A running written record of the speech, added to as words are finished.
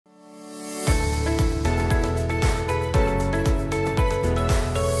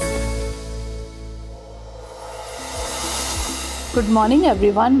Good morning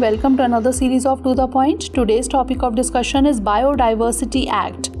everyone. Welcome to another series of To The Point. Today's topic of discussion is Biodiversity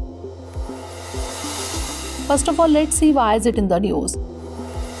Act. First of all, let's see why is it in the news.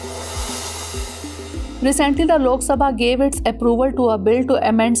 Recently, the Lok Sabha gave its approval to a bill to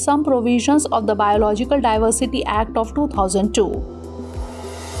amend some provisions of the Biological Diversity Act of 2002.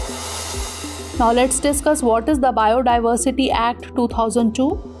 Now let's discuss what is the Biodiversity Act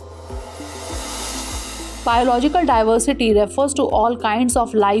 2002. Biological diversity refers to all kinds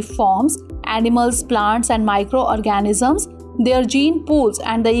of life forms, animals, plants, and microorganisms, their gene pools,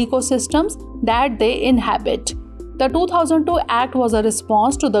 and the ecosystems that they inhabit. The 2002 Act was a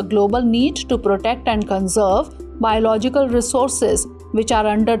response to the global need to protect and conserve biological resources which are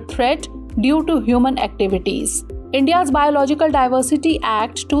under threat due to human activities. India's Biological Diversity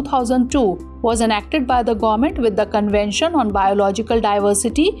Act 2002 was enacted by the government with the Convention on Biological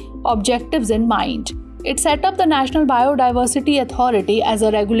Diversity objectives in mind. It set up the National Biodiversity Authority as a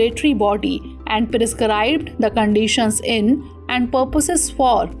regulatory body and prescribed the conditions in and purposes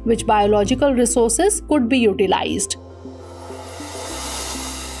for which biological resources could be utilized.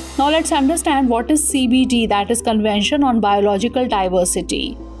 Now let's understand what is CBD, that is Convention on Biological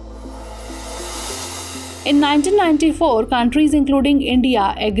Diversity. In 1994, countries including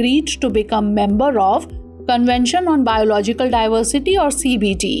India agreed to become member of Convention on Biological Diversity or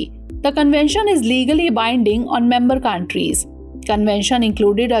CBD. The convention is legally binding on member countries. Convention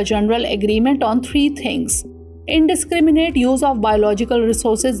included a general agreement on three things: indiscriminate use of biological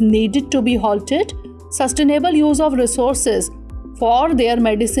resources needed to be halted, sustainable use of resources for their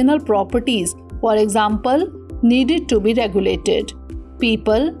medicinal properties, for example, needed to be regulated.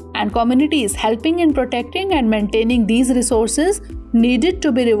 People and communities helping in protecting and maintaining these resources needed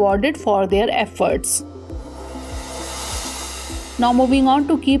to be rewarded for their efforts. Now moving on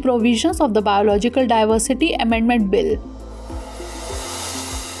to key provisions of the Biological Diversity Amendment Bill.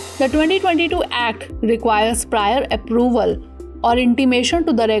 The 2022 Act requires prior approval or intimation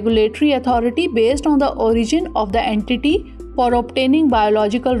to the regulatory authority based on the origin of the entity for obtaining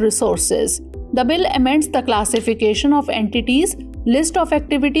biological resources. The bill amends the classification of entities, list of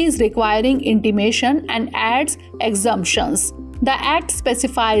activities requiring intimation, and adds exemptions. The Act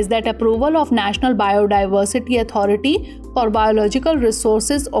specifies that approval of National Biodiversity Authority for biological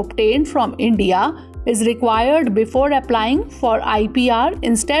resources obtained from India is required before applying for IPR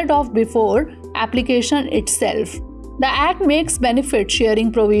instead of before application itself. The Act makes benefit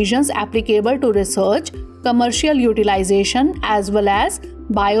sharing provisions applicable to research, commercial utilization, as well as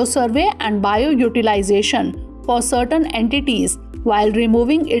biosurvey and bioutilization for certain entities, while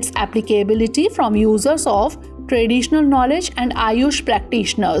removing its applicability from users of traditional knowledge and Ayush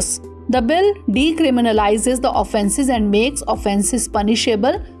practitioners. The bill decriminalizes the offences and makes offences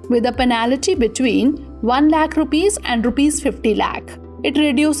punishable with a penalty between 1 lakh rupees and rupees 50 lakh. It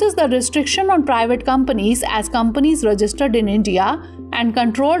reduces the restriction on private companies, as companies registered in India and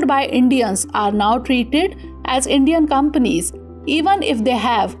controlled by Indians are now treated as Indian companies, even if they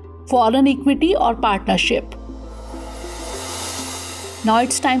have foreign equity or partnership. Now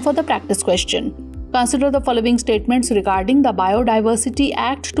it's time for the practice question. Consider the following statements regarding the Biodiversity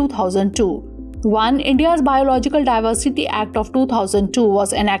Act 2002. 1. India's Biological Diversity Act of 2002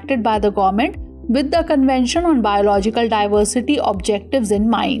 was enacted by the government with the Convention on Biological Diversity objectives in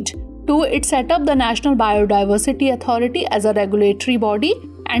mind. 2. It set up the National Biodiversity Authority as a regulatory body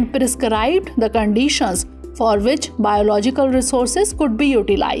and prescribed the conditions for which biological resources could be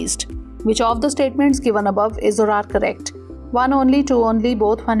utilized. Which of the statements given above is or are correct? 1 only, 2 only,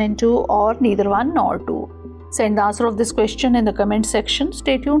 both 1 and 2, or neither 1 nor 2? Send the answer of this question in the comment section.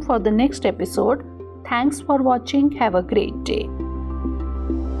 Stay tuned for the next episode. Thanks for watching. Have a great day.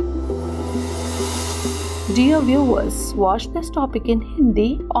 Dear viewers, watch this topic in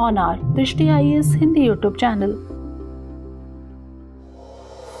Hindi on our Drishti IAS Hindi YouTube channel.